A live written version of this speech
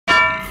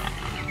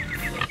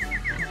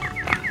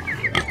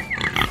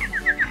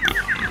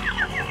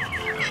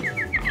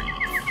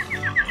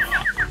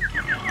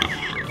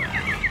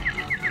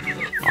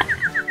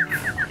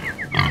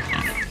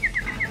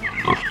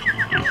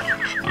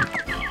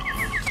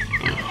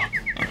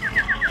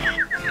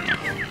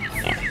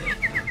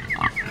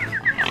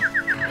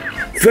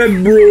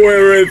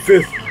February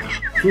 5th,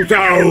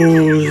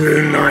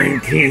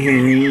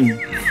 2019.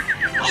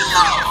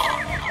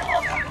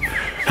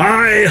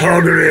 Hi,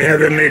 Hoggery,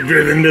 heavenly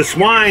driven. The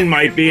swine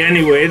might be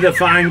anyway. The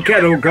fine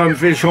kettle come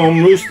fish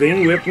home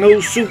roosting with no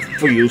soup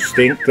for you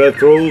stink. The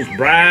throws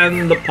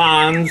brand the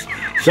ponds,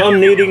 some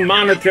needing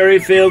monetary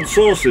failed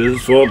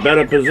sources for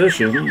better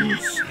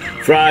positions.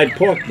 Fried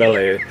pork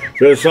belly,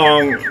 the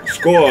song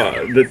score,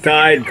 the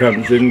tide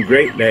comes in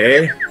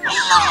greatly.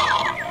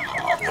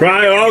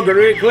 Cry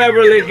augury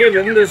cleverly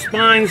given, the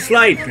spine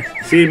slight.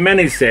 See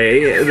many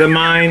say, the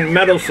mind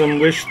meddlesome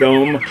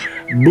wishdom,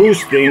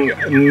 boosting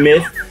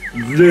myth.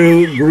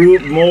 The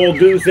group more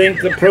do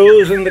think the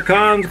pros and the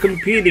cons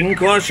competing,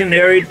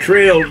 cautionary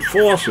trailed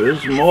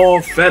forces,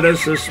 more fetter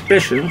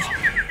suspicions.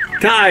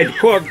 Tide,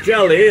 cork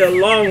jelly,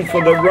 along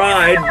for the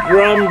ride,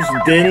 drums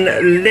din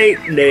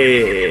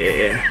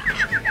lately.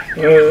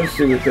 Let's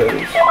see what that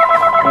is.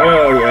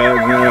 Oh,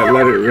 yeah,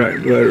 let it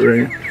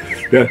ring.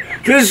 Yeah.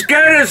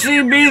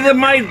 Discourtesy be the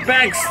might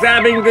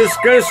backstabbing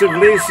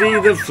discursively, see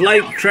the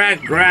flight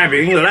track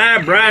grabbing,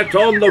 lab rats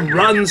on the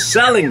run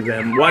selling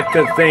them what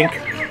to think.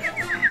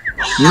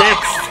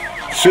 Next,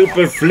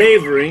 super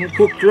flavoring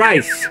cooked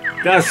rice.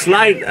 The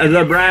slight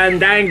the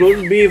brand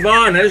angled be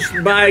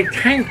varnished by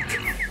tanked.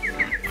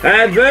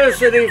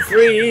 Adversity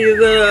free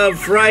the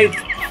fright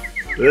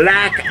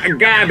lack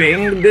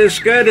gabbing,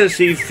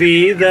 discourtesy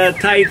fee the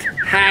tight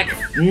hack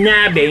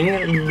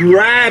nabbing,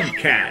 grab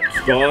cats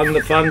gone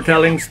the fun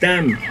telling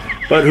stem,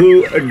 but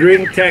who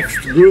drink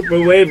text group a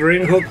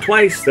wavering hook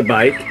twice the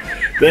bite,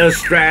 the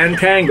strand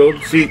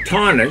tangled see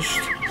tarnished.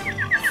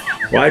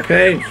 Why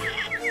pay?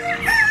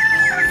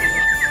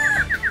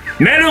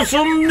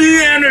 Meddlesome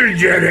the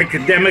energetic,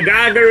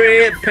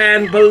 demagoguery,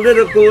 pan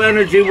political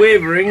energy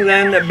wavering,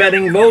 then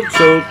betting votes,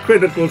 so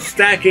critical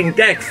stacking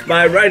decks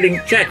by writing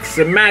checks,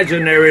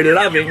 imaginary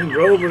loving,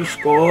 drover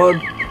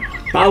scored,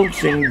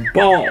 bouncing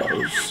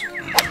balls.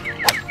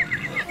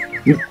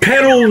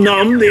 Pedal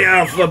numb the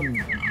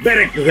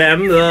alphabetic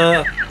them,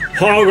 the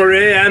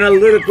hoggery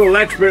analytical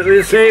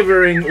expertly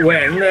savoring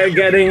when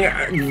getting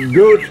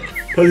good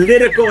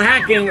political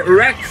hacking,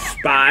 wreck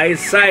spy,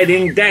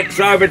 citing decks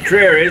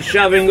arbitrary,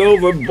 shoving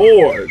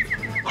overboard.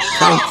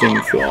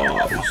 Counting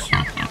flaws.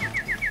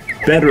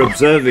 Better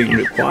observing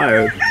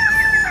required.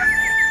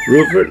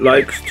 Rupert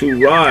likes to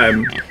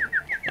rhyme.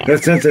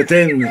 That's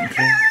entertainment.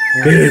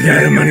 Get it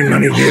out of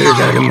money, get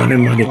it out of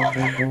money.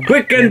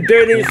 Quick and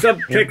dirty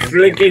subtext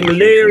linking,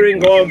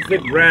 layering on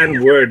thick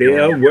brand wordy,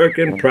 a work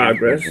in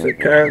progress, a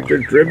character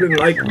driven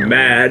like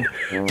mad.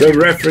 The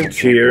reference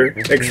here,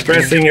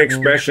 expressing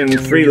expression,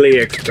 freely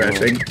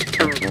expressing.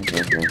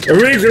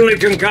 Originally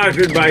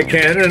concocted by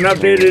Ken and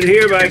updated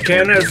here by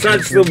Ken as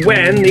such the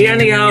when, the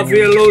anyhow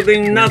fear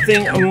loathing,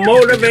 nothing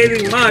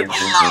motivating much.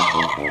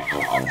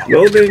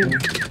 Loathing,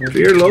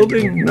 fear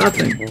loathing,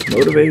 nothing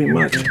motivating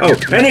much. Oh,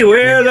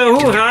 anywhere the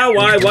hoo-ha,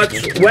 why,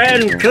 what's,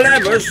 when,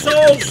 clever,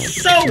 so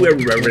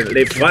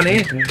irreverently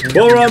funny,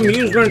 for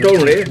amusement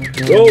only,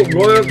 though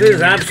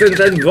royalties absent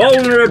and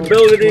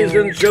vulnerabilities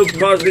and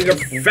show-causing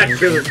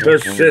effective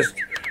persist.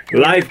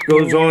 Life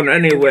goes on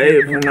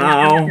anyway for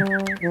now.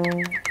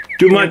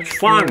 Too much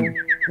fun.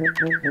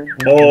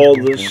 All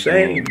the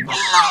same.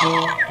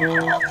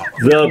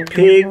 The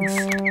pigs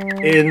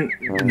in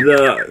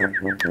the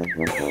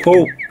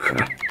poke.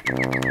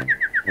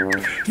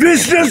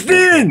 This just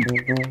in!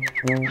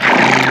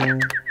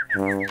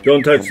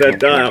 Don't touch that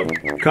dial.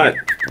 Cut.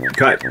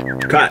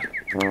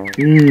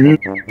 Mm-hmm.